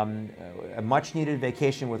 A much needed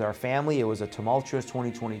vacation with our family. It was a tumultuous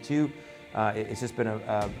 2022. It's just been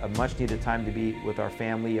a much needed time to be with our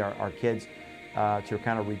family, our kids, to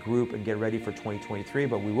kind of regroup and get ready for 2023.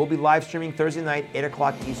 But we will be live streaming Thursday night, 8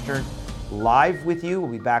 o'clock Eastern, live with you.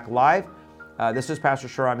 We'll be back live. This is Pastor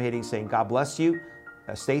Shahram Hadian saying, God bless you.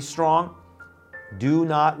 Stay strong. Do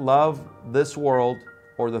not love this world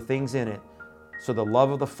or the things in it, so the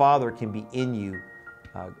love of the Father can be in you.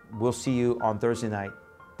 We'll see you on Thursday night.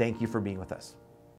 Thank you for being with us.